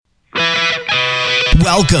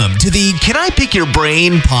Welcome to the Can I Pick Your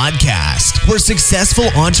Brain podcast, where successful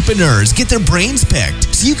entrepreneurs get their brains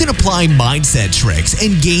picked so you can apply mindset tricks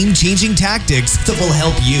and game-changing tactics that will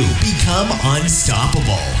help you become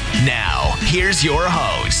unstoppable. Now, here's your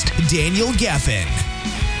host, Daniel Geffen.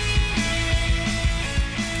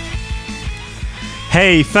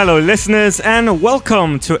 Hey, fellow listeners, and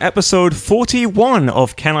welcome to episode 41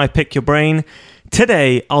 of Can I Pick Your Brain?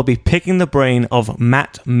 Today, I'll be picking the brain of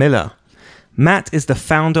Matt Miller. Matt is the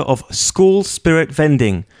founder of School Spirit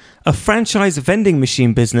Vending, a franchise vending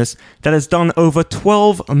machine business that has done over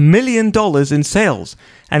 $12 million in sales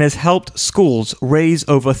and has helped schools raise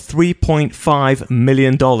over $3.5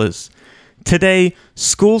 million. Today,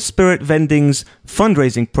 School Spirit Vending's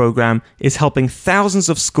fundraising program is helping thousands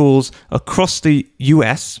of schools across the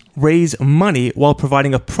US raise money while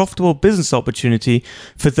providing a profitable business opportunity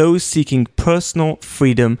for those seeking personal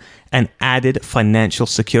freedom and added financial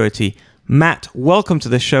security. Matt, welcome to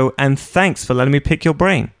the show, and thanks for letting me pick your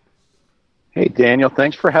brain. Hey, Daniel,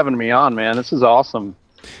 thanks for having me on, man. This is awesome.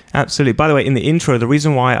 Absolutely. By the way, in the intro, the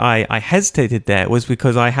reason why I hesitated there was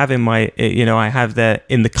because I have in my, I have there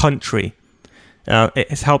in the country.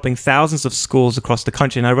 It's helping thousands of schools across the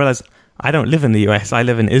country, and I realized I don't live in the US. I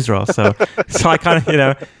live in Israel, so I kind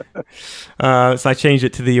of, so I changed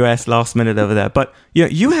it to the US last minute over there. But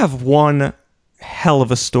you have one hell of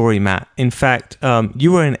a story, Matt. In fact,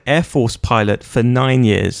 you were an Air Force pilot for 9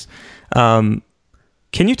 years. Can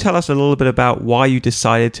you tell us a little bit about why you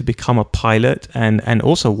decided to become a pilot, and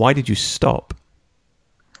also why did you stop?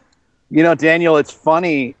 Daniel, it's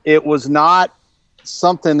funny. It was not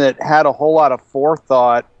something that had a whole lot of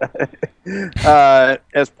forethought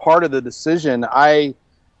as part of the decision. I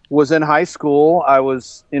was in high school. I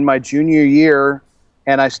was in my junior year,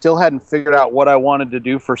 and I still hadn't figured out what I wanted to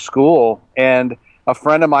do for school. And a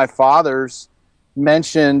friend of my father's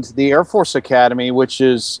mentioned the Air Force Academy, which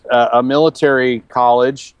is a military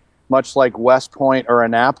college, much like West Point or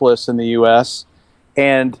Annapolis in the U.S.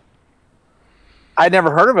 And I'd never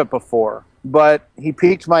heard of it before, but he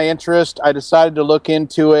piqued my interest. I decided to look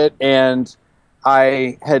into it, and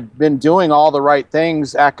I had been doing all the right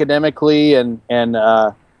things academically and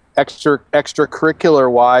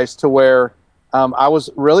extracurricular-wise to where I was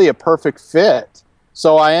really a perfect fit.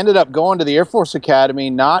 So I ended up going to the Air Force Academy,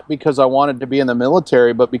 not because I wanted to be in the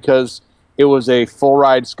military, but because it was a full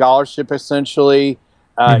ride scholarship, essentially.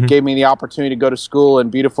 It gave me the opportunity to go to school in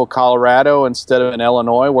beautiful Colorado instead of in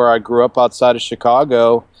Illinois, where I grew up outside of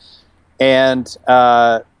Chicago. And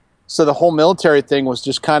so the whole military thing was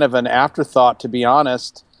just kind of an afterthought, to be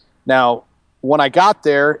honest. Now, when I got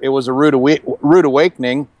there, it was a rude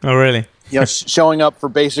awakening. Oh, really? Showing up for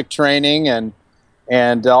basic training and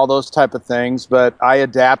all those type of things. But I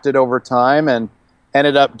adapted over time and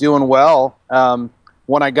ended up doing well.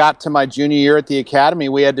 When I got to my junior year at the academy,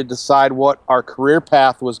 we had to decide what our career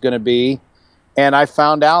path was going to be. And I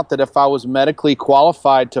found out that if I was medically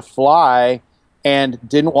qualified to fly and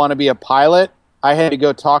didn't want to be a pilot, I had to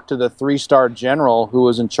go talk to the 3-star general who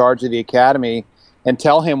was in charge of the academy and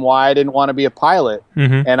tell him why I didn't want to be a pilot.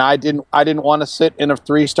 And I didn't want to sit in a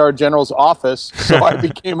 3-star general's office, so I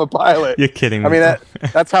became a pilot. You're kidding me. I mean,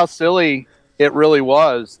 that's how silly it really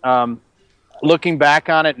was. Looking back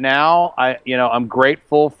on it now, I'm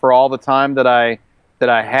grateful for all the time that I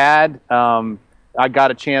had. I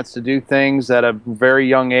got a chance to do things at a very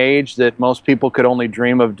young age that most people could only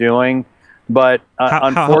dream of doing. But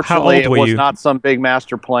unfortunately, it was not some big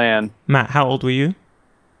master plan. Matt, how old were you?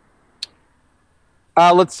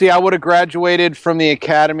 Let's see. I would have graduated from the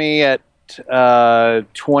academy at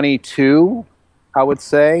 22, I would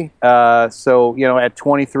say. So, at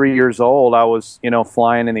 23 years old, I was,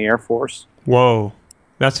 flying in the Air Force. Whoa.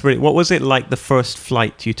 That's really... What was it like the first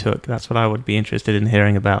flight you took? That's what I would be interested in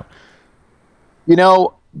hearing about.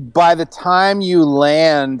 By the time you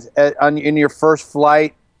land in your first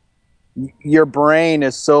flight, your brain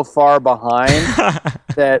is so far behind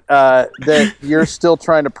that you're still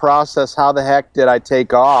trying to process how the heck did I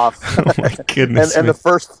take off. Oh my goodness. and the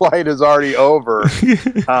first flight is already over.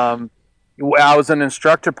 I was an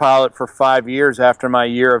instructor pilot for 5 years after my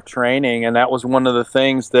year of training, and that was one of the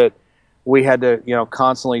things that we had to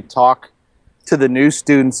constantly talk to the new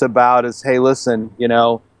students about is, hey, listen,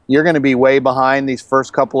 you're going to be way behind these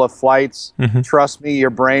first couple of flights. Trust me, your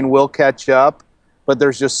brain will catch up. But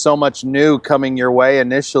there's just so much new coming your way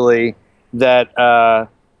initially that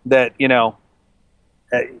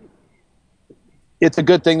it's a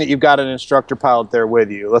good thing that you've got an instructor pilot there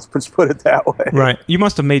with you. Let's put it that way. Right. You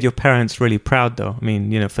must have made your parents really proud, though. I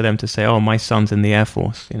mean, for them to say, "Oh, my son's in the Air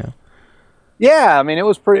Force," Yeah, I mean, it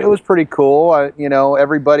was pretty cool.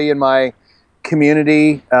 Everybody in my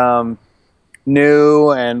community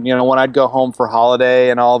new, and when I'd go home for holiday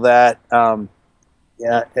and all that,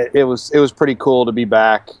 it was pretty cool to be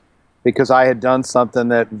back, because I had done something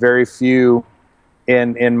that very few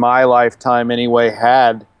in my lifetime anyway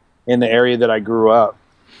had in the area that I grew up.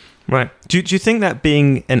 Right. Do you think that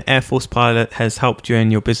being an Air Force pilot has helped you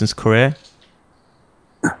in your business career?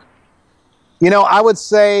 I would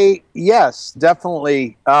say yes,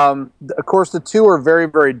 definitely. Of course, the two are very,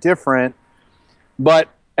 very different. But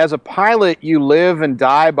as a pilot, you live and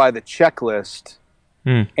die by the checklist.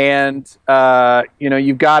 And,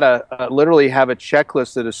 you've got to literally have a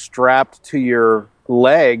checklist that is strapped to your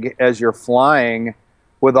leg as you're flying,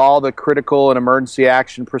 with all the critical and emergency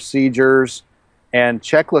action procedures and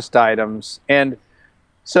checklist items. And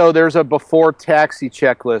so there's a before taxi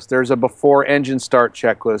checklist. There's a before engine start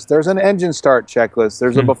checklist. There's an engine start checklist.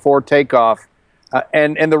 There's a before takeoff.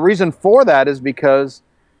 And the reason for that is because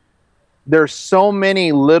there's so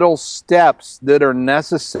many little steps that are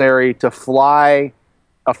necessary to fly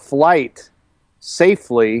a flight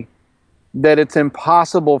safely that it's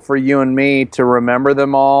impossible for you and me to remember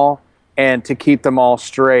them all and to keep them all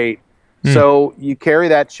straight. So you carry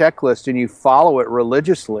that checklist and you follow it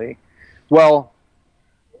religiously. Well,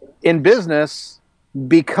 in business,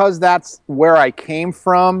 because that's where I came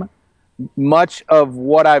from, much of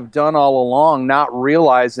what I've done all along, not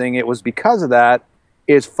realizing it was because of that,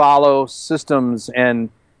 is follow systems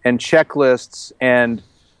and checklists and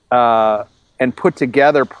put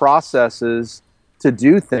together processes to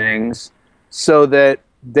do things so that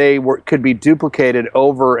they could be duplicated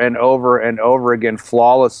over and over and over again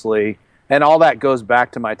flawlessly. And all that goes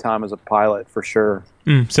back to my time as a pilot, for sure.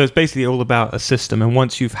 So it's basically all about a system. And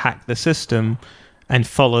once you've hacked the system and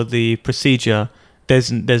followed the procedure,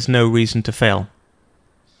 there's no reason to fail.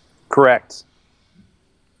 Correct.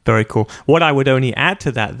 Very cool. What I would only add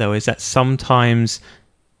to that, though, is that sometimes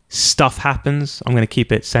stuff happens. I'm going to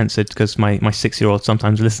keep it censored because my 6-year-old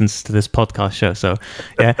sometimes listens to this podcast show. So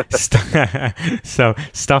yeah, so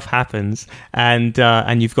stuff happens, and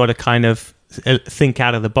you've got to kind of think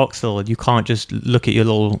out of the box a little. You can't just look at your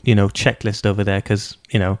little checklist over there, because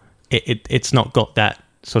it's not got that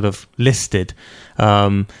sort of listed.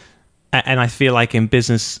 And I feel like in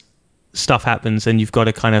business, stuff happens, and you've got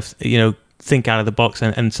to kind of think out of the box,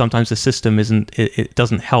 and sometimes the system it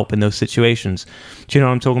doesn't help in those situations. Do you know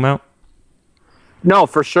what I'm talking about? No,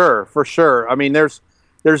 for sure. I mean, there's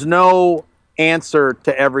no answer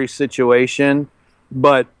to every situation,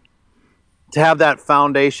 but to have that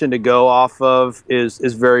foundation to go off of is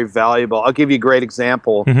very valuable. I'll give you a great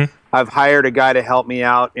example. I've hired a guy to help me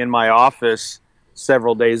out in my office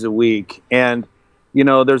several days a week, and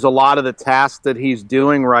there's a lot of the tasks that he's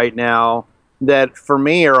doing right now that for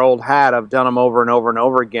me are old hat. I've done them over and over and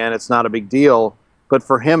over again. It's not a big deal, but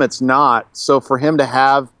for him it's not. So for him to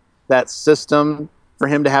have that system, for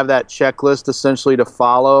him to have that checklist essentially to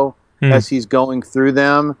follow as he's going through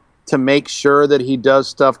them, to make sure that he does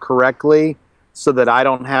stuff correctly so that I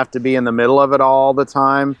don't have to be in the middle of it all the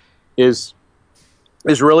time, is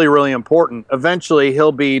really, really important. Eventually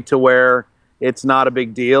he'll be to where it's not a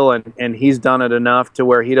big deal, and he's done it enough to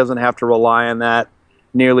where he doesn't have to rely on that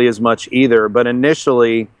nearly as much either. But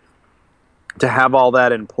initially, to have all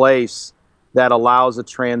that in place, that allows a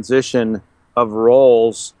transition of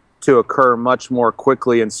roles to occur much more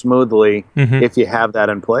quickly and smoothly if you have that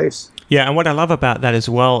in place. Yeah, and what I love about that as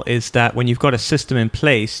well is that when you've got a system in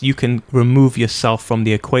place, you can remove yourself from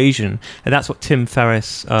the equation. And that's what Tim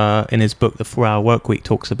Ferriss, in his book, The 4-Hour Workweek,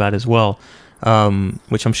 talks about as well,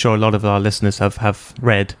 which I'm sure a lot of our listeners have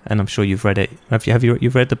read, and I'm sure you've read it.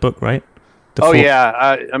 You've read the book, right?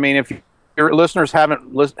 Yeah. I mean, if your listeners haven't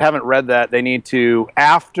read that, they need to,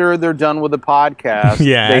 after they're done with the podcast,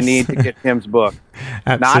 they need to get Tim's book.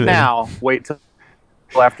 Not now. Wait till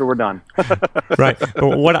after we're done. Right.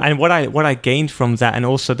 But what I gained from that, and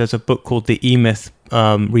also there's a book called The E-Myth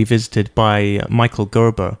Revisited by Michael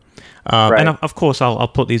Gerber. Right. And of course, I'll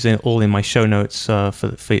put these all in my show notes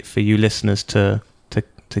for you listeners to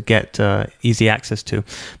get easy access to.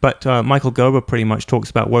 But Michael Gerber pretty much talks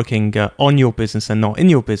about working on your business and not in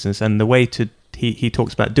your business. And the way he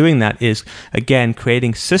talks about doing that is, again,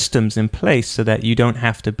 creating systems in place so that you don't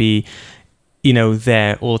have to be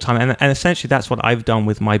there all the time. And essentially that's what I've done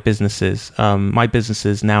with my businesses. My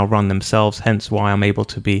businesses now run themselves, hence why I'm able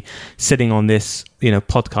to be sitting on this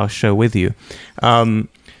podcast show with you.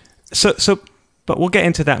 But we'll get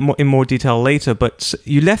into that in more detail later. But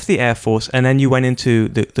you left the Air Force and then you went into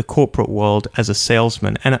the corporate world as a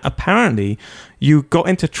salesman. And apparently you got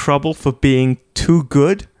into trouble for being too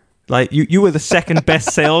good. Like you were the second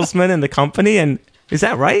best salesman in the company. And is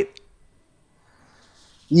that right?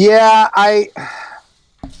 Yeah,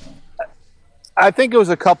 I think it was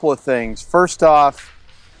a couple of things. First off,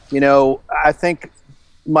 I think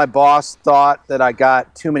my boss thought that I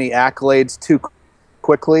got too many accolades too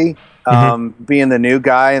quickly, being the new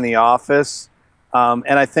guy in the office. And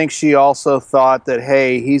I think she also thought that,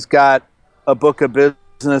 hey, he's got a book of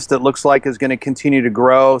business that looks like is going to continue to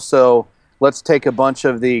grow. So let's take a bunch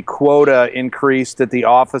of the quota increase that the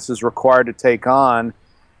office is required to take on,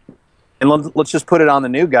 and let's just put it on the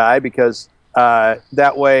new guy, because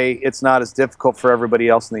that way it's not as difficult for everybody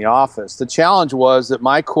else in the office. The challenge was that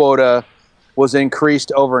my quota was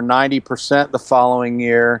increased over 90% the following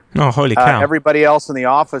year. Oh, holy cow. Everybody else in the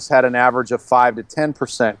office had an average of 5 to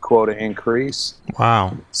 10% quota increase.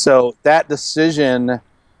 Wow. So that decision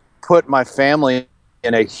put my family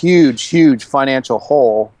in a huge, huge financial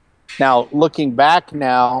hole. Now, looking back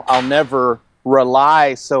now, I'll never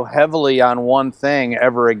rely so heavily on one thing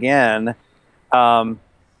ever again.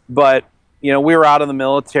 But, we were out of the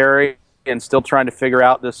military and still trying to figure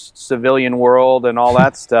out this civilian world and all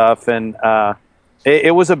that stuff. And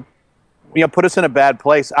it was put us in a bad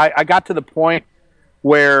place. I got to the point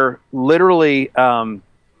where literally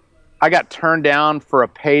I got turned down for a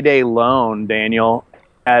payday loan, Daniel,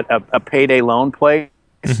 at a payday loan place.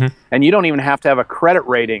 And you don't even have to have a credit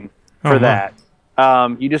rating for that.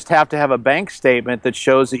 You just have to have a bank statement that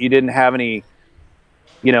shows that you didn't have any,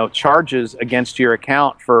 charges against your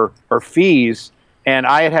account or fees. And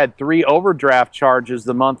I had 3 overdraft charges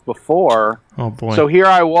the month before. Oh boy! So here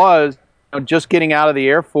I was, just getting out of the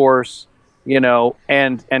Air Force,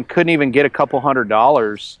 and couldn't even get a couple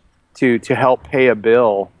 $100s to help pay a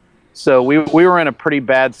bill. So we were in a pretty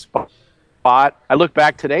bad spot. I look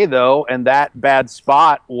back today though, and that bad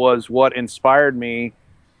spot was what inspired me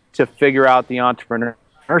to figure out the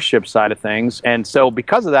entrepreneurship side of things. And so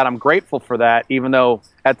because of that, I'm grateful for that, even though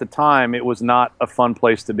at the time it was not a fun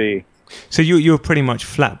place to be. So you were pretty much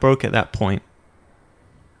flat broke at that point.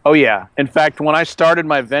 Oh yeah. In fact, when I started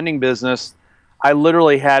my vending business, I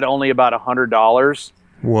literally had only about $100.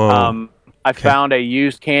 Whoa. I found a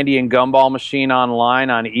used candy and gumball machine online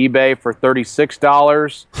on eBay for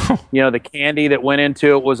 $36. The candy that went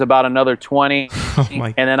into it was about another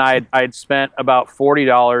 $20. And then I'd spent about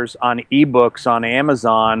 $40 on ebooks on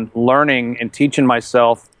Amazon, learning and teaching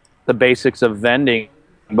myself the basics of vending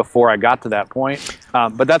before I got to that point.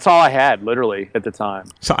 But that's all I had, literally, at the time.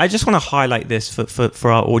 So I just want to highlight this for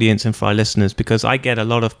our audience and for our listeners, because I get a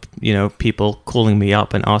lot of people calling me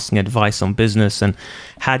up and asking advice on business and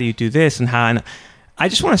how do you do this and how. And I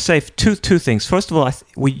just want to say two things. First of all,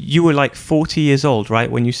 you were like 40 years old, right,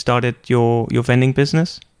 when you started your vending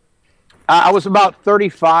business? I was about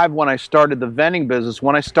 35 when I started the vending business.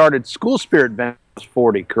 When I started School Spirit Vending, I was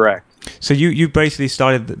 40, correct. So you basically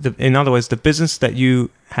started, in other words, the business that you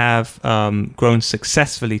have grown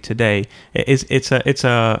successfully today, it's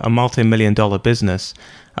a multi-million-dollar business,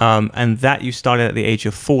 and that you started at the age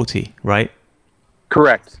of 40, right?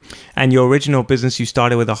 Correct. And your original business, you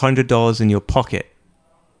started with $100 in your pocket.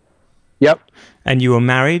 Yep. And you were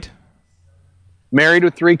married? Married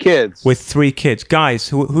with 3 kids. With 3 kids. Guys,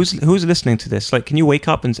 who's listening to this? Like, can you wake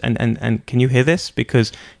up and can you hear this?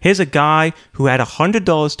 Because here's a guy who had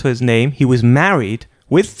 $100 to his name. He was married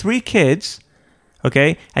with 3 kids,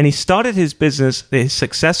 okay? And he started his business, his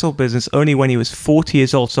successful business, only when he was 40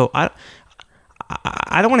 years old. So I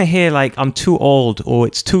don't want to hear like, I'm too old, or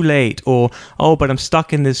it's too late, or, oh, but I'm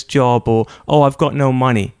stuck in this job, or, oh, I've got no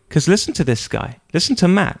money. Because listen to this guy. Listen to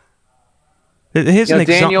Matt. Here's an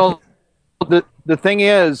example. Daniel, the thing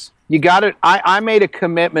is, you got it. I made a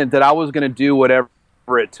commitment that I was going to do whatever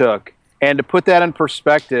it took. And to put that in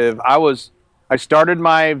perspective, I started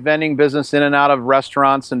my vending business in and out of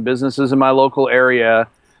restaurants and businesses in my local area.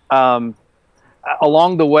 Along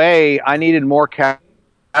the way, I needed more cash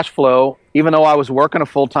flow, even though I was working a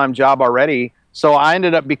full-time job already. So I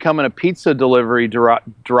ended up becoming a pizza delivery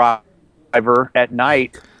driver at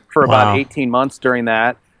night for about 18 months during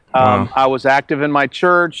that. I was active in my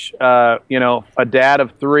church, a dad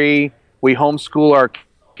of 3. We homeschool our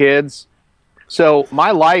kids. So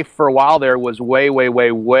my life for a while there was way, way,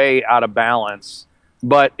 way, way out of balance.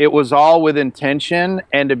 But it was all with intention.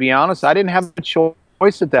 And to be honest, I didn't have a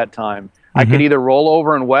choice at that time. I could either roll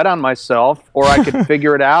over and wet on myself, or I could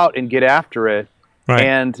figure it out and get after it. Right.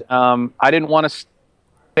 And I didn't want to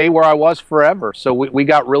stay where I was forever. So we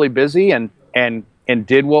got really busy and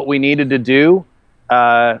did what we needed to do.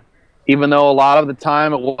 Even though a lot of the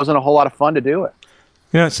time it wasn't a whole lot of fun to do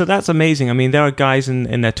it. So that's amazing. I mean, there are guys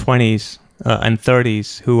in their 20s and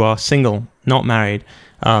 30s who are single, not married.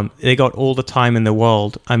 They got all the time in the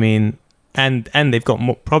world. I mean, and they've got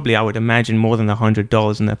probably, I would imagine, more than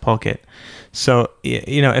 $100 in their pocket. So,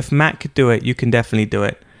 if Matt could do it, you can definitely do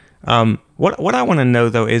it. What I want to know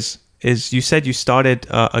though is you said you started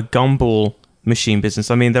a gumball machine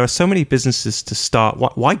business. I mean, there are so many businesses to start.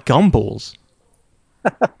 Why gumballs?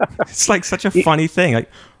 It's like such a funny thing. Like,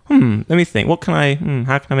 let me think. How can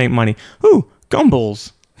I make money? Ooh,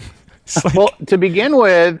 gumballs. Like... Well, to begin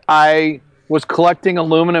with, I was collecting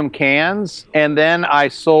aluminum cans, and then I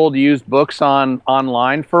sold used books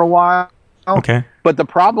online for a while. Okay. But the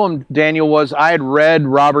problem, Daniel, was I had read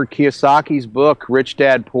Robert Kiyosaki's book, Rich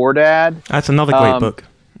Dad, Poor Dad. That's another great book.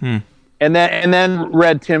 And then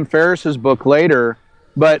read Tim Ferriss's book later.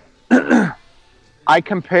 But I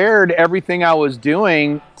compared everything I was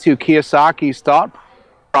doing to Kiyosaki's thought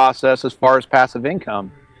process as far as passive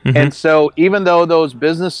income. Mm-hmm. And so even though those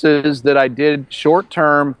businesses that I did short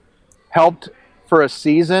term helped for a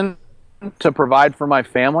season to provide for my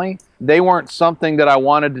family, they weren't something that I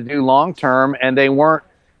wanted to do long term, and they weren't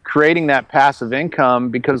creating that passive income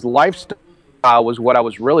because lifestyle was what I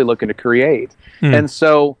was really looking to create. And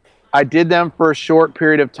so I did them for a short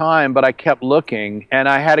period of time, but I kept looking. And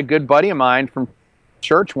I had a good buddy of mine from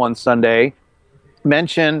church one Sunday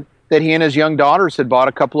mention that he and his young daughters had bought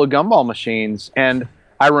a couple of gumball machines. And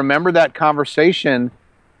I remember that conversation,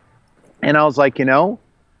 and I was like,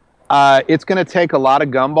 it's going to take a lot of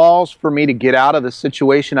gumballs for me to get out of the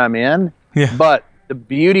situation I'm in. Yeah. But the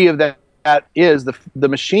beauty of that is the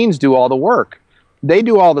machines do all the work. They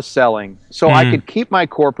do all the selling. So I could keep my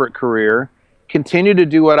corporate career, continue to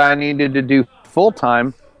do what I needed to do full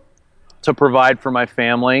time to provide for my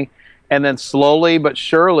family, and then slowly but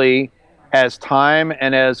surely, as time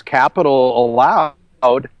and as capital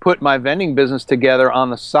allowed, put my vending business together on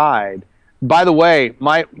the side. By the way,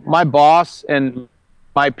 my boss and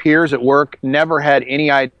my peers at work never had any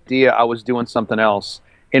idea I was doing something else.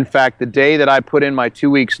 In fact, the day that I put in my 2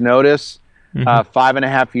 weeks notice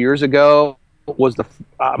 5.5 years ago was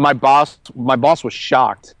my boss was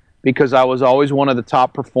shocked, because I was always one of the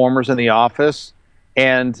top performers in the office,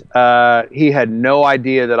 and he had no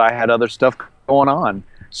idea that I had other stuff going on.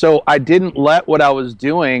 So I didn't let what I was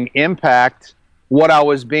doing impact what I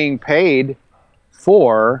was being paid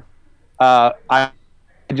for. I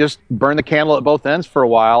just burned the candle at both ends for a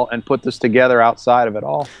while and put this together outside of it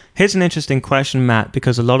all. Here's an interesting question, Matt,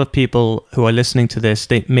 because a lot of people who are listening to this,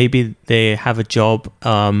 maybe they have a job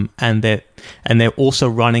and they're also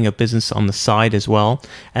running a business on the side as well.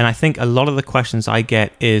 And I think a lot of the questions I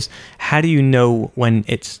get is, how do you know when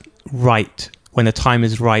it's right, when the time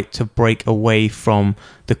is right to break away from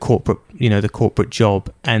the corporate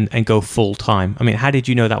job and go full time? I mean, how did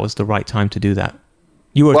you know that was the right time to do that?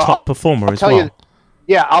 You were a top performer as well.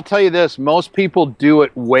 Yeah, I'll tell you this. Most people do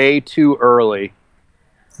it way too early.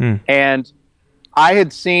 And I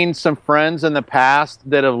had seen some friends in the past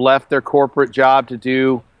that have left their corporate job to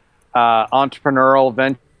do entrepreneurial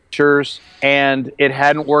ventures, and it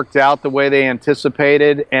hadn't worked out the way they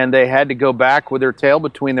anticipated, and they had to go back with their tail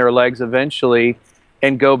between their legs eventually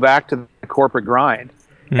and go back to the corporate grind.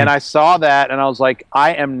 And I saw that, and I was like,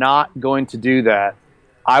 I am not going to do that.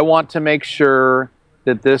 I want to make sure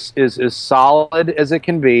that this is as solid as it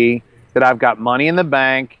can be, that I've got money in the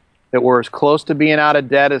bank, that we're as close to being out of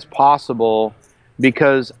debt as possible,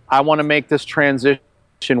 because I want to make this transition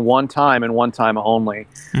one time and one time only.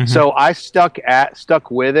 So I stuck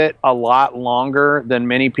with it a lot longer than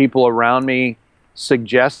many people around me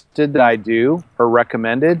suggested that I do or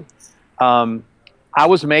recommended. I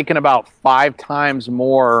was making about 5 times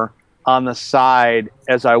more on the side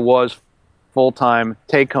as I was full-time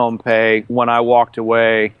take-home pay when I walked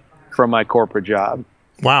away from my corporate job.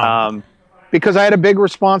 Wow. Because I had a big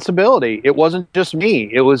responsibility. It wasn't just me.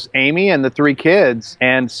 It was Amy and the 3 kids.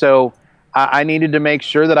 And so I needed to make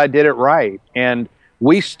sure that I did it right. And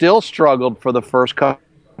we still struggled for the first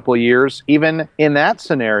couple of years, even in that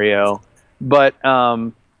scenario. But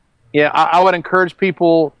I would encourage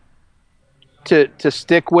people to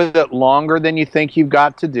stick with it longer than you think you've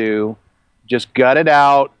got to do. Just gut it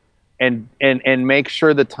out. And make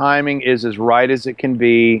sure the timing is as right as it can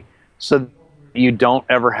be, so you don't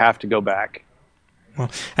ever have to go back. Well,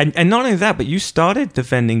 and not only that, but you started the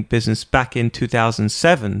vending business back in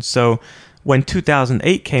 2007. So when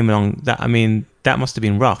 2008 came along, that must have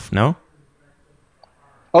been rough, no?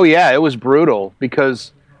 Oh yeah, it was brutal,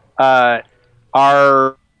 because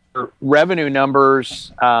our revenue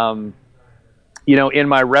numbers, in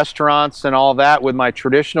my restaurants and all that, with my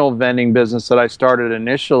traditional vending business that I started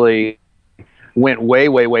initially, went way,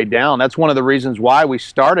 way, way down. That's one of the reasons why we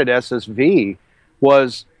started SSV,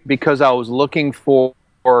 was because I was looking for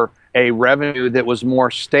a revenue that was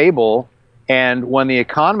more stable. And when the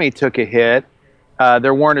economy took a hit,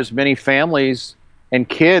 there weren't as many families and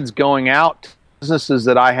kids going out to businesses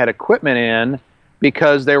that I had equipment in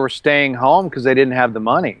because they were staying home because they didn't have the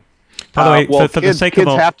money. By the way, Well, for the kids, sake kids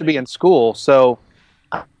of have to be in school, so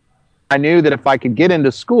I knew that if I could get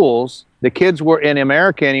into schools, the kids were in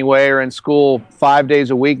America anyway, are in school 5 days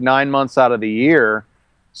a week, 9 months out of the year.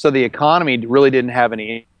 So the economy really didn't have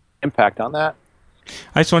any impact on that.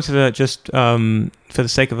 I just wanted to for the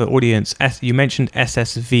sake of the audience, you mentioned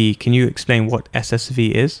SSV. Can you explain what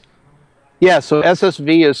SSV is? Yeah, so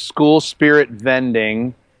SSV is School Spirit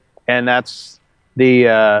Vending, and that's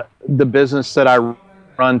the business that I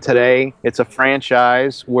run today. It's a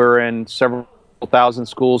franchise. We're in several thousand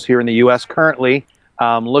schools here in the U.S. currently,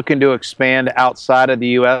 looking to expand outside of the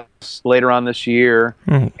U.S. later on this year.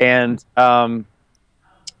 And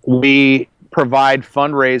we provide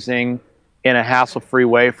fundraising in a hassle-free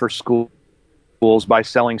way for schools by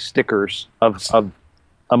selling stickers of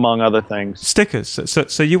among other things. Stickers.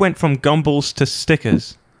 So you went from gumballs to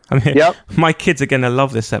stickers. I mean, Yep. My kids are going to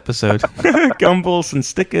love this episode. Gumballs and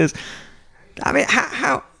stickers. I mean,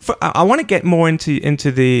 I want to get more into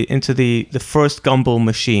the first gumball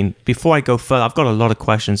machine. Before I go further, I've got a lot of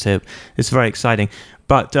questions here. It's very exciting,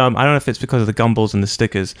 but I don't know if it's because of the gumballs and the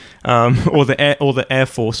stickers, or the Air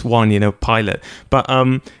Force One, pilot. But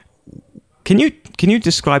can you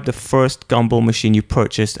describe the first gumball machine you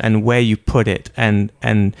purchased and where you put it, and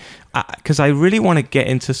because I really want to get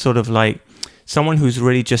into sort of like someone who's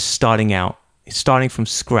really just starting out, starting from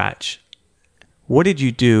scratch. What did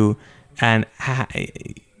you do? And how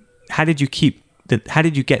did you get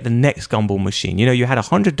the next gumball machine? You had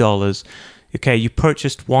 $100. Okay, you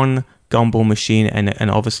purchased one gumball machine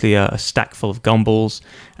and obviously a stack full of gumballs.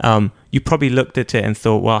 You probably looked at it and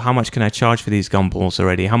thought, well, how much can I charge for these gumballs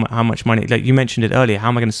already? How much money? Like you mentioned it earlier, how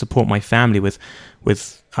am I going to support my family with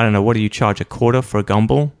I don't know, what do you charge, a quarter for a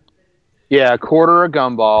gumball? Yeah, a quarter a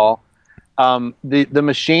gumball. The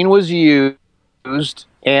machine was used.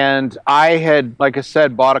 And I had, like I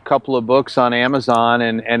said, bought a couple of books on Amazon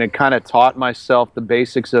and had kind of taught myself the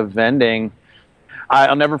basics of vending.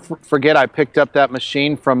 I'll never forget, I picked up that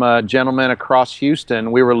machine from a gentleman across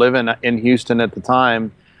Houston. We were living in Houston at the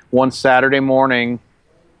time. One Saturday morning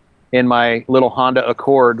in my little Honda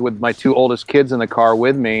Accord with my two oldest kids in the car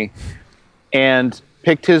with me, and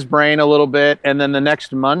picked his brain a little bit. And then the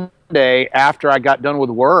next Monday, after I got done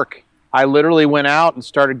with work, I literally went out and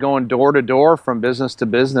started going door to door from business to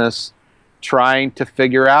business, trying to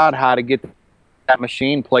figure out how to get that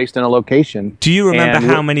machine placed in a location. Do you remember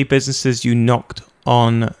how many businesses you knocked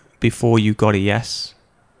on before you got a yes?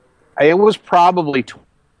 It was probably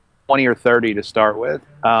 20 or 30 to start with.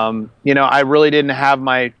 I really didn't have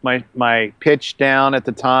my pitch down at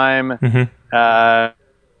the time. Mm-hmm.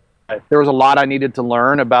 There was a lot I needed to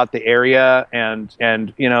learn about the area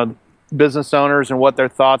and business owners and what their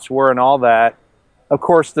thoughts were and all that. Of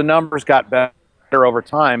course, the numbers got better over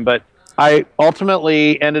time, but I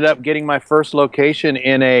ultimately ended up getting my first location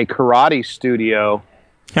in a karate studio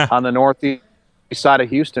on the northeast side of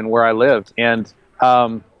Houston where I lived. And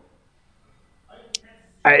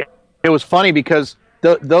it was funny because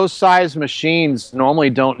those size machines normally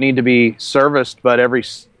don't need to be serviced but every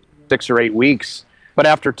 6 or 8 weeks. But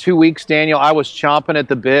after 2 weeks, Daniel, I was chomping at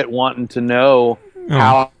the bit wanting to know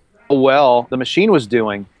how well the machine was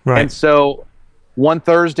doing. Right. And so one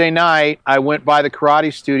Thursday night, I went by the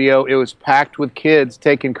karate studio. It was packed with kids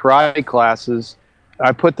taking karate classes.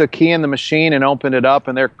 I put the key in the machine and opened it up,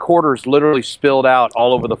 and their quarters literally spilled out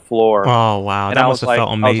all over the floor. Oh, wow. And That must have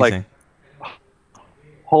felt amazing. I was like,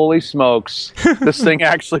 holy smokes, this thing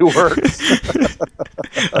actually works.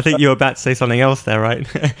 I think you were about to say something else there, right?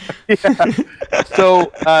 Yeah. So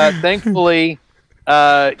thankfully,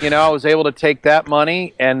 I was able to take that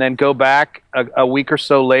money and then go back a week or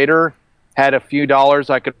so later, had a few dollars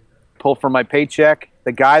I could pull from my paycheck.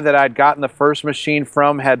 The guy that I'd gotten the first machine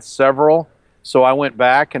from had several, so I went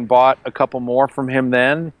back and bought a couple more from him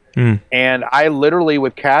then. And I literally,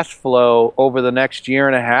 with cash flow over the next year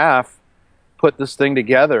and a half, put this thing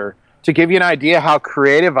together. To give you an idea how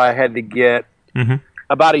creative I had to get,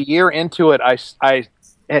 about a year into it, I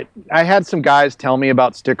had some guys tell me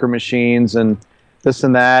about sticker machines and this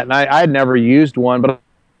and that, and I had never used one, but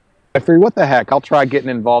I figured, what the heck, I'll try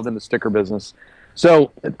getting involved in the sticker business.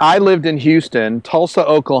 So I lived in Houston. Tulsa,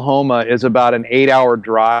 Oklahoma is about an 8-hour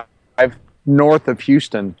drive north of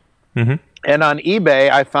Houston. And on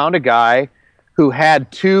eBay, I found a guy who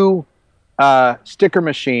had 2 sticker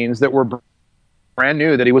machines that were brand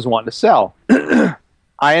new that he was wanting to sell.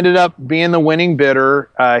 I ended up being the winning bidder.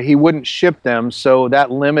 He wouldn't ship them, so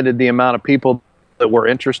that limited the amount of people that were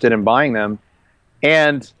interested in buying them.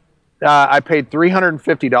 And I paid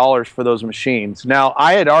 $350 for those machines. Now,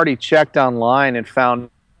 I had already checked online and found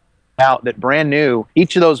out that brand new,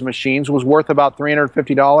 each of those machines was worth about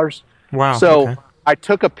 $350. Wow. So okay. I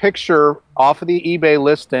took a picture off of the eBay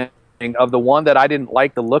listing of the one that I didn't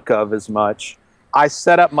like the look of as much. I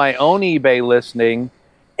set up my own eBay listing,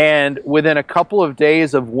 and within a couple of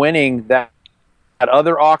days of winning that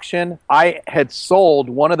other auction, I had sold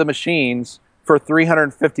one of the machines for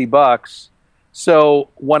 $350. So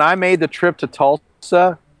when I made the trip to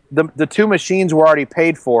Tulsa, the two machines were already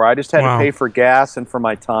paid for. I just had to pay for gas and for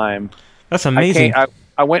my time. That's amazing.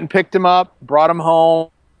 I went and picked them up, brought them home.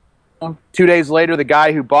 2 days later, the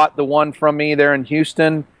guy who bought the one from me there in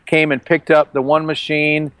Houston came and picked up the one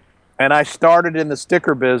machine, and I started in the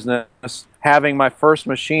sticker business, having my first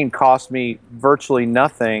machine cost me virtually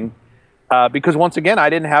nothing, because once again, I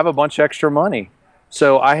didn't have a bunch of extra money.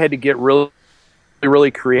 So I had to get really, really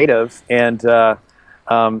creative. And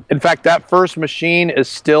in fact, that first machine is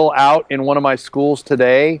still out in one of my schools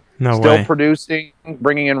today, still producing,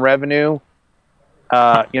 bringing in revenue,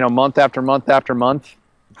 month after month after month.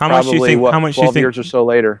 How much do you think? 12 years or so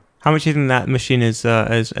later. How much do you think that machine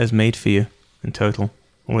has made for you in total?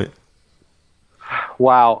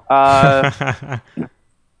 Wow,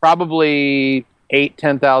 probably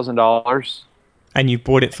 $10,000. And you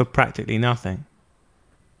bought it for practically nothing.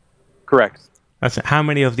 Correct. How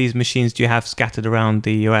many of these machines do you have scattered around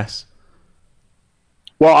the US?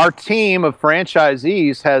 Well, our team of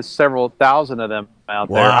franchisees has several thousand of them out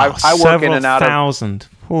there. Wow, I work in and out thousand.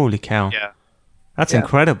 Holy cow! Yeah. That's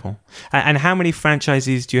incredible. And how many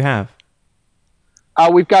franchisees do you have?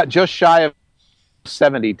 We've got just shy of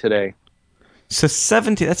 70 today. So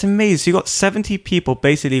 70, that's amazing. So you got 70 people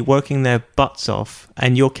basically working their butts off,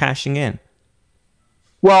 and you're cashing in.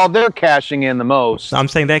 Well, they're cashing in the most. I'm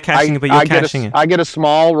saying they're cashing in, but you're cashing in. I get a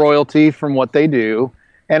small royalty from what they do.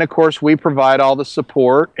 And, of course, we provide all the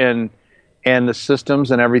support and the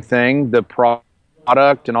systems and everything, the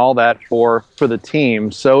product and all that for the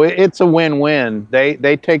team. So it's a win-win.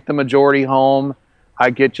 They take the majority home.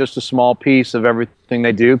 I get just a small piece of everything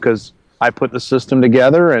they do because I put the system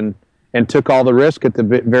together and took all the risk at the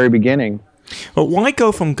very beginning. But why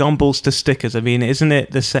go from gumballs to stickers? I mean, isn't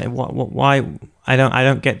it the same? Why? I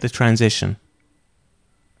don't get the transition.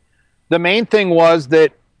 The main thing was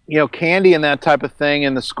that candy and that type of thing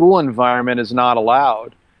in the school environment is not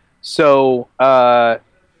allowed. So,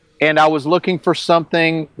 and I was looking for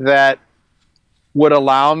something that would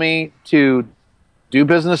allow me to do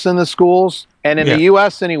business in the schools. And in the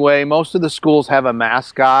U.S. anyway, most of the schools have a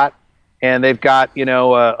mascot, and they've got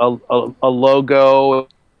a logo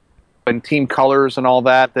and team colors and all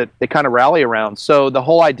that they kind of rally around. So the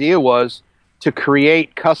whole idea was to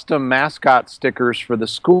create custom mascot stickers for the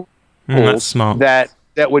schools that's smart.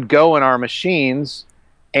 that would go in our machines,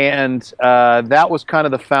 and that was kind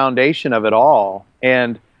of the foundation of it all,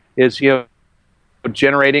 and is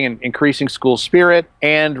generating and increasing school spirit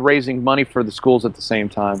and raising money for the schools at the same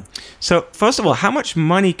time. So first of all, how much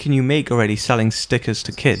money can you make already selling stickers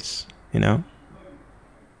to kids?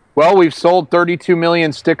 Well, we've sold 32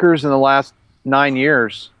 million stickers in the last 9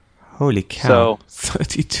 years. Holy cow.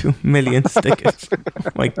 32 million stickers. Oh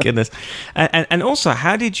my goodness. And also,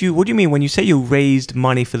 what do you mean when you say you raised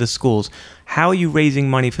money for the schools? How are you raising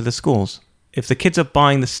money for the schools? If the kids are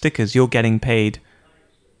buying the stickers, you're getting paid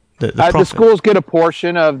the profit. The schools get a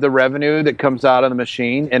portion of the revenue that comes out of the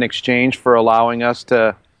machine in exchange for allowing us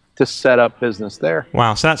to set up business there.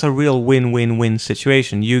 Wow, so that's a real win-win-win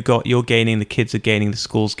situation. You're gaining, the kids are gaining, the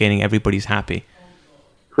school's gaining, everybody's happy.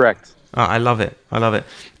 Correct. Oh, I love it.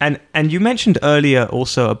 And you mentioned earlier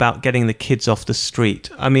also about getting the kids off the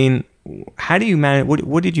street. I mean, how do you manage?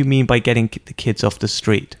 What did you mean by getting the kids off the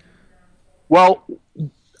street? Well,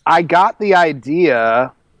 I got the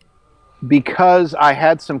idea because I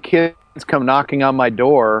had some kids come knocking on my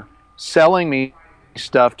door selling me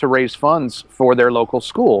stuff to raise funds for their local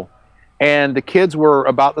school. And the kids were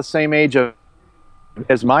about the same age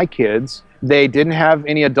as my kids. They didn't have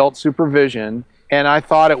any adult supervision. And I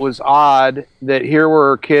thought it was odd that here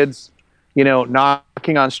were kids,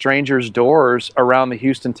 knocking on strangers' doors around the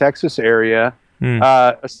Houston, Texas area,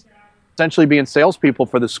 essentially being salespeople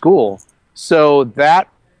for the school. So that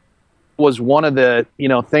was one of the,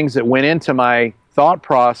 things that went into my thought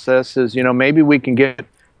process is, maybe we can get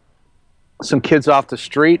some kids off the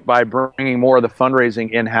street by bringing more of the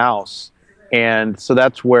fundraising in-house. And so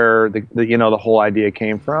that's where the whole idea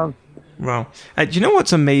came from. Wow. Do you know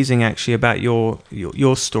what's amazing actually about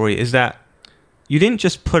your story is that you didn't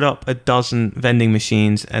just put up a dozen vending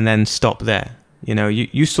machines and then stop there.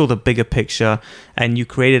 You saw the bigger picture and you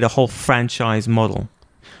created a whole franchise model.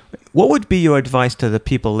 What would be your advice to the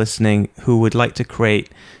people listening who would like to create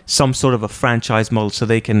some sort of a franchise model so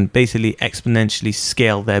they can basically exponentially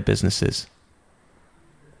scale their businesses?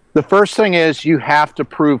 The first thing is you have to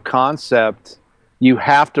prove concept. You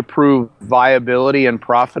have to prove viability and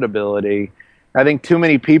profitability. I think too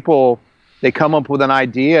many people, they come up with an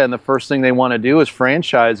idea and the first thing they want to do is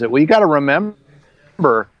franchise it. Well, you got to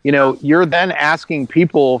remember, you're then asking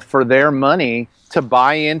people for their money to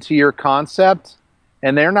buy into your concept,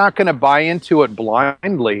 and they're not going to buy into it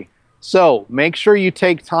blindly. So make sure you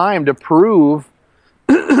take time to prove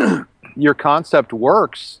your concept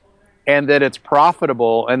works and that it's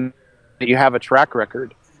profitable and that you have a track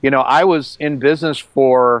record. I was in business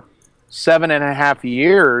for 7.5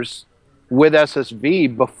 years with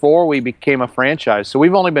SSV before we became a franchise. So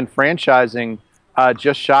we've only been franchising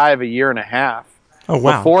just shy of 1.5 years. Oh,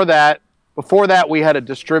 wow. Before that, we had a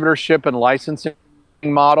distributorship and licensing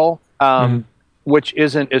model, which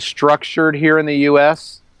isn't as structured here in the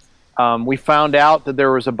U.S. We found out that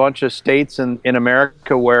there was a bunch of states in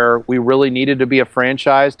America where we really needed to be a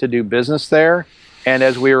franchise to do business there. And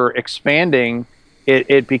as we were expanding,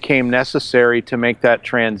 it became necessary to make that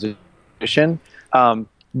transition.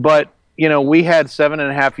 But we had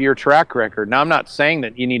 7.5 year track record. Now, I'm not saying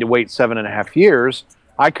that you need to wait 7.5 years.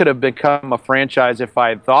 I could have become a franchise if I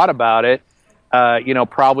had thought about it,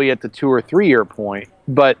 probably at the 2 or 3 year point.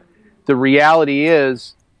 But the reality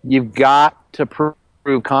is you've got to prove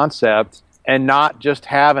concept and not just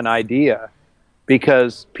have an idea,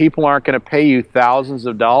 because people aren't going to pay you thousands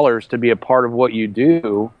of dollars to be a part of what you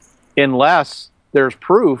do unless there's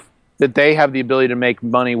proof that they have the ability to make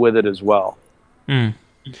money with it as well. Let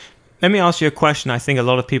me ask you a question. I think a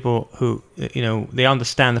lot of people who, they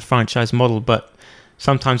understand the franchise model, but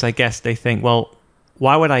sometimes I guess they think, well,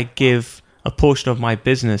 why would I give a portion of my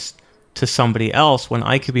business to somebody else when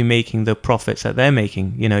I could be making the profits that they're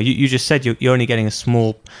making? You just said you're only getting a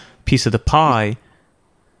small piece of the pie.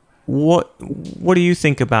 What do you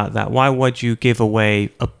think about that? Why would you give away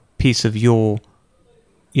a piece of your,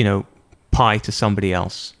 pie to somebody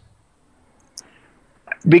else?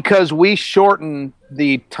 Because we shorten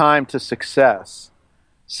the time to success.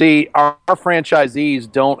 See, our franchisees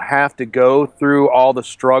don't have to go through all the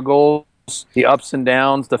struggles, the ups and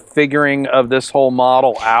downs, the figuring of this whole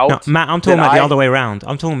model out. No, Matt, I'm talking about the other way around.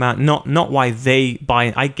 I'm talking about not why they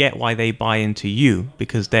buy. I get why they buy into you,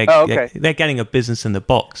 because they're getting a business in the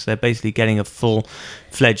box. They're basically getting a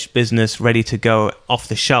full-fledged business ready to go off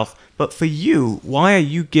the shelf. But for you, why are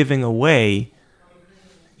you giving away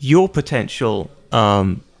your potential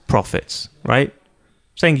profits, right?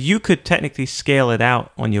 Saying you could technically scale it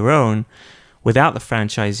out on your own without the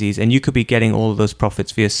franchisees, and you could be getting all of those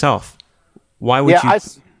profits for yourself. Why would you?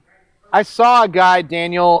 I saw a guy,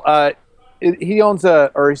 Daniel. He owns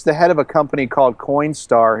he's the head of a company called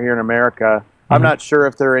Coinstar here in America. I'm not sure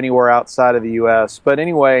if they're anywhere outside of the U.S., but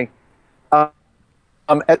anyway,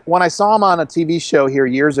 when I saw him on a TV show here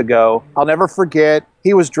years ago, I'll never forget.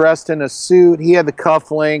 He was dressed in a suit. He had the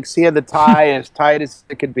cufflinks. He had the tie as tight as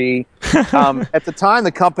it could be. At the time,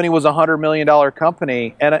 the company was a $100 million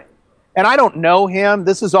company, and I don't know him.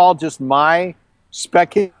 This is all just my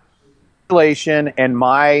speculation and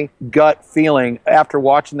my gut feeling after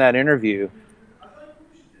watching that interview.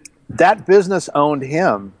 That business owned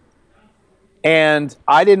him, and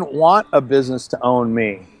I didn't want a business to own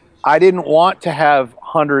me. I didn't want to have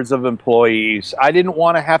hundreds of employees. I didn't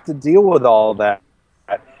want to have to deal with all that.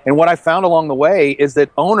 And what I found along the way is that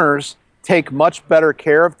owners take much better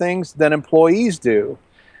care of things than employees do.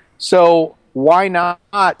 So why not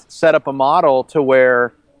set up a model to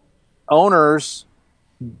where owners,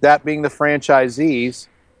 that being the franchisees,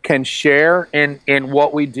 can share in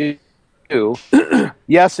what we do?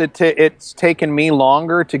 Yes, it's taken me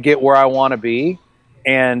longer to get where I want to be,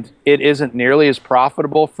 and it isn't nearly as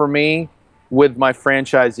profitable for me with my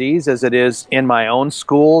franchisees as it is in my own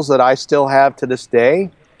schools that I still have to this day.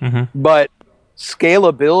 But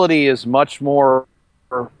scalability is much more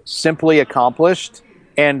simply accomplished.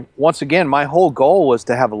 And once again, my whole goal was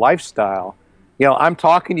to have a lifestyle. I'm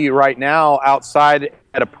talking to you right now outside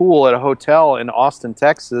at a pool at a hotel in Austin,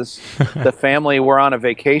 Texas. The family, we're on a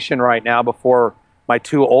vacation right now before my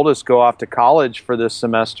 2 oldest go off to college for this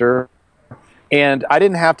semester. And I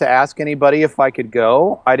didn't have to ask anybody if I could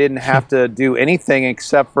go. I didn't have to do anything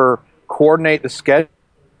except for coordinate the schedule.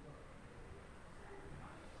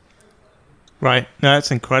 Right. No,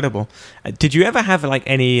 that's incredible. Did you ever have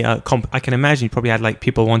any, I can imagine you probably had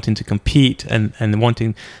people wanting to compete and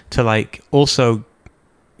wanting to also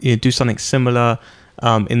do something similar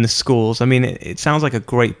in the schools. I mean, it sounds like a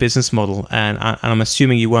great business model, and I'm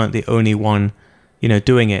assuming you weren't the only one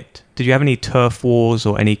doing it? Did you have any turf wars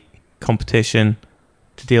or any competition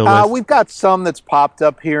to deal with? We've got some that's popped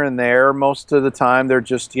up here and there. Most of the time, they're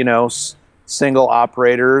just single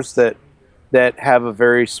operators that have a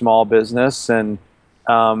very small business, and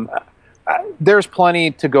there's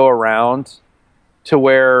plenty to go around to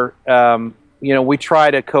where we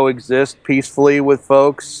try to coexist peacefully with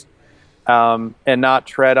folks and not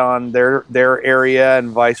tread on their area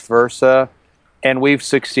and vice versa. And we've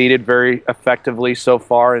succeeded very effectively so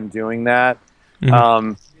far in doing that.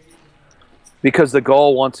 Mm-hmm. Because the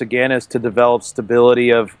goal, once again, is to develop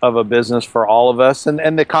stability of a business for all of us,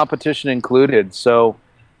 and the competition included. So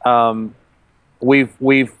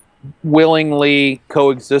we've willingly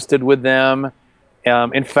coexisted with them.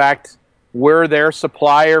 In fact, we're their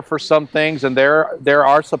supplier for some things, and they're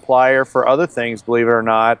our supplier for other things, believe it or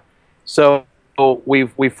not. So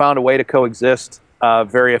we've found a way to coexist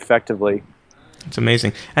very effectively. It's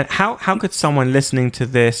amazing. And how could someone listening to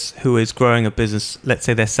this who is growing a business, let's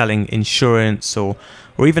say they're selling insurance or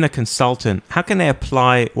even a consultant, how can they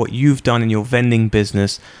apply what you've done in your vending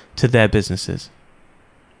business to their businesses?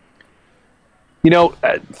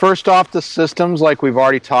 First off, the systems, like we've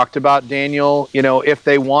already talked about, Daniel, if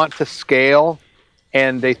they want to scale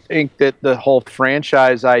and they think that the whole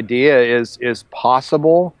franchise idea is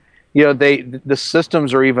possible, the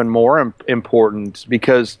systems are even more important,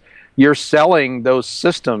 because you're selling those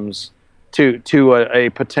systems to a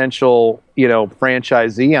potential,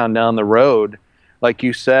 franchisee on down the road, like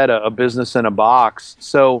you said, a business in a box.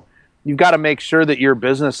 So you've got to make sure that your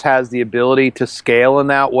business has the ability to scale in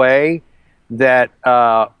that way, that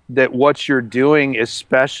what you're doing is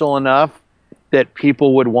special enough that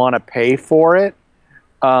people would want to pay for it.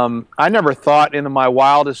 I never thought in my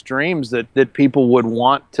wildest dreams that people would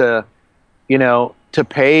want to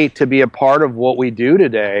pay to be a part of what we do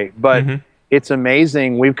today. But mm-hmm. It's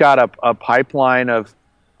amazing. We've got a pipeline of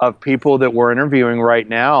people that we're interviewing right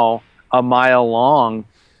now, a mile long,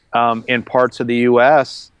 in parts of the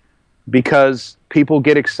U.S., because people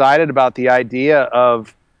get excited about the idea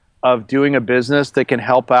of doing a business that can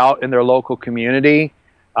help out in their local community,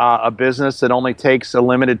 a business that only takes a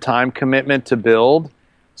limited time commitment to build,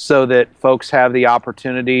 so that folks have the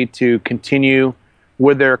opportunity to continue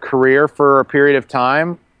with their career for a period of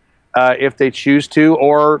time, if they choose to,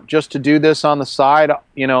 or just to do this on the side,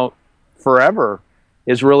 forever,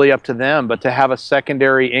 is really up to them. But to have a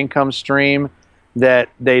secondary income stream that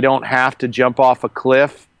they don't have to jump off a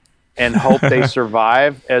cliff and hope they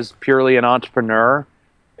survive as purely an entrepreneur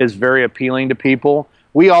is very appealing to people.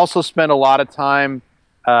 We also spend a lot of time,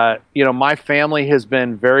 my family has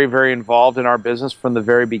been very, very involved in our business from the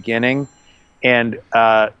very beginning. And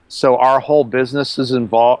so our whole business has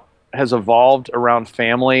evolved around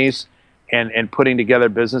families and putting together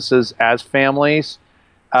businesses as families.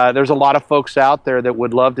 There's a lot of folks out there that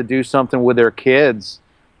would love to do something with their kids.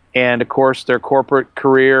 And, of course, their corporate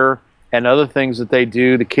career and other things that they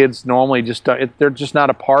do, the kids normally they're just not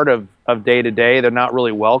a part of day-to-day. They're not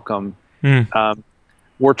really welcome.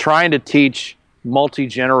 We're trying to teach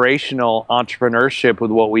multi-generational entrepreneurship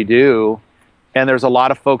with what we do. And there's a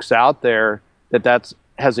lot of folks out there that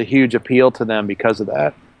has a huge appeal to them because of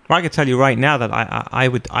that. Well, I can tell you right now that I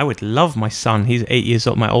would love my son. He's 8 years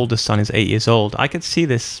old. My oldest son is 8 years old. I could see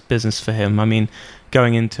this business for him. I mean,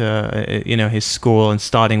 going into his school and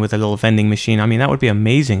starting with a little vending machine. I mean, that would be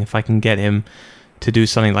amazing if I can get him to do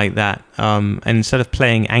something like that. And instead of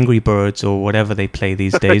playing Angry Birds or whatever they play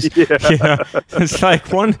these days, it's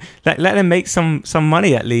like let him make some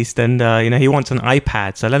money at least. And he wants an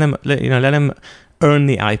iPad, so let him earn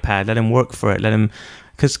the iPad. Let him work for it. Let him.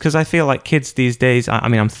 Because I feel like kids these days, I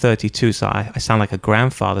mean, I'm 32, so I sound like a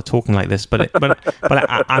grandfather talking like this. But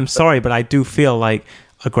I'm sorry, but I do feel like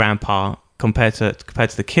a grandpa compared to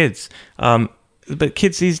the kids. But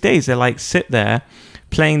kids these days, they're like sit there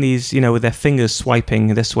playing these, with their fingers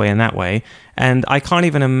swiping this way and that way. And I can't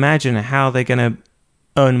even imagine how they're going to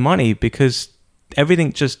earn money, because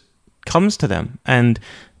everything just comes to them. And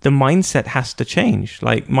the mindset has to change.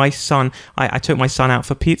 Like my son, I took my son out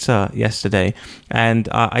for pizza yesterday, and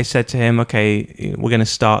I said to him, okay, we're going to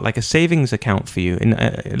start like a savings account for you.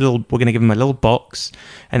 We're going to give him a little box,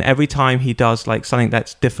 and every time he does like something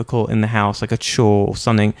that's difficult in the house, like a chore or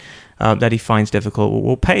something that he finds difficult,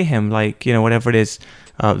 we'll pay him like, whatever it is,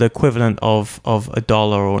 the equivalent of $1,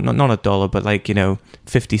 or not $1, but like,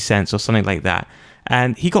 50 cents or something like that.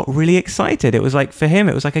 And he got really excited. It was like, for him,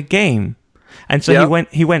 it was like a game. And so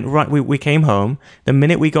he went right. We came home. The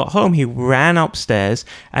minute we got home, he ran upstairs,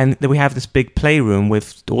 and we have this big playroom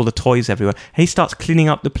with all the toys everywhere. He starts cleaning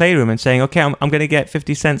up the playroom and saying, "Okay, I'm going to get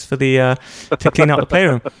 50 cents for the to clean up the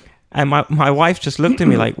playroom." And my wife just looked at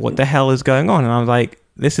me like, what the hell is going on? And I was like,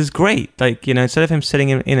 this is great. Like, instead of him sitting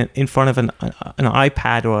in front of an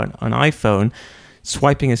iPad or an iPhone,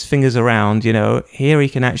 swiping his fingers around, here he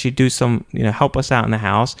can actually do some, help us out in the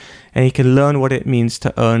house, and he can learn what it means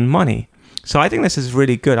to earn money. So I think this is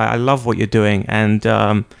really good. I love what you're doing. And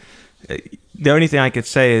the only thing I could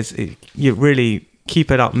say is you really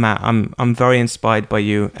keep it up, Matt. I'm very inspired by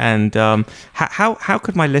you. And how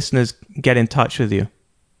could my listeners get in touch with you?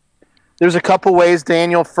 There's a couple ways,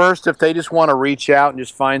 Daniel. First, if they just want to reach out and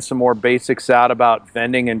just find some more basics out about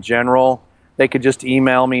vending in general, they could just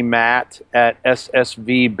email me,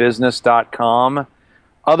 matt@ssvbusiness.com.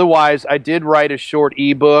 Otherwise, I did write a short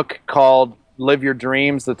ebook called Live Your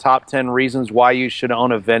Dreams, the top 10 reasons why you should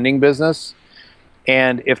own a vending business.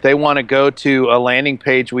 And if they want to go to a landing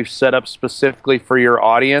page we've set up specifically for your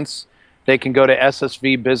audience, they can go to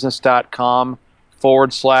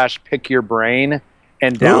ssvbusiness.com/pickyourbrain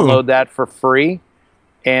and download that for free.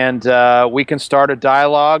 And we can start a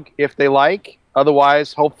dialogue if they like.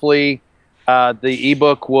 Otherwise, hopefully, the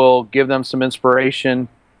ebook will give them some inspiration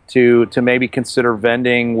to maybe consider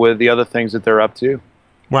vending with the other things that they're up to.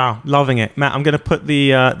 Wow, loving it. Matt, I'm going to put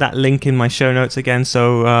that link in my show notes again.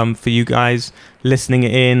 So for you guys listening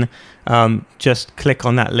in, just click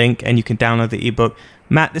on that link and you can download the ebook.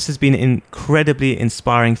 Matt, this has been incredibly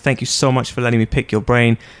inspiring. Thank you so much for letting me pick your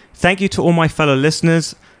brain. Thank you to all my fellow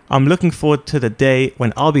listeners. I'm looking forward to the day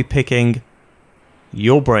when I'll be picking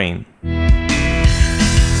your brain.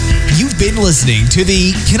 You've been listening to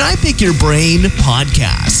the Can I Pick Your Brain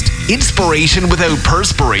podcast. Inspiration without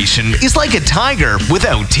perspiration is like a tiger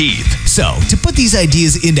without teeth. So, to put these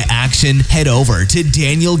ideas into action, head over to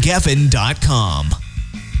danielgeffen.com.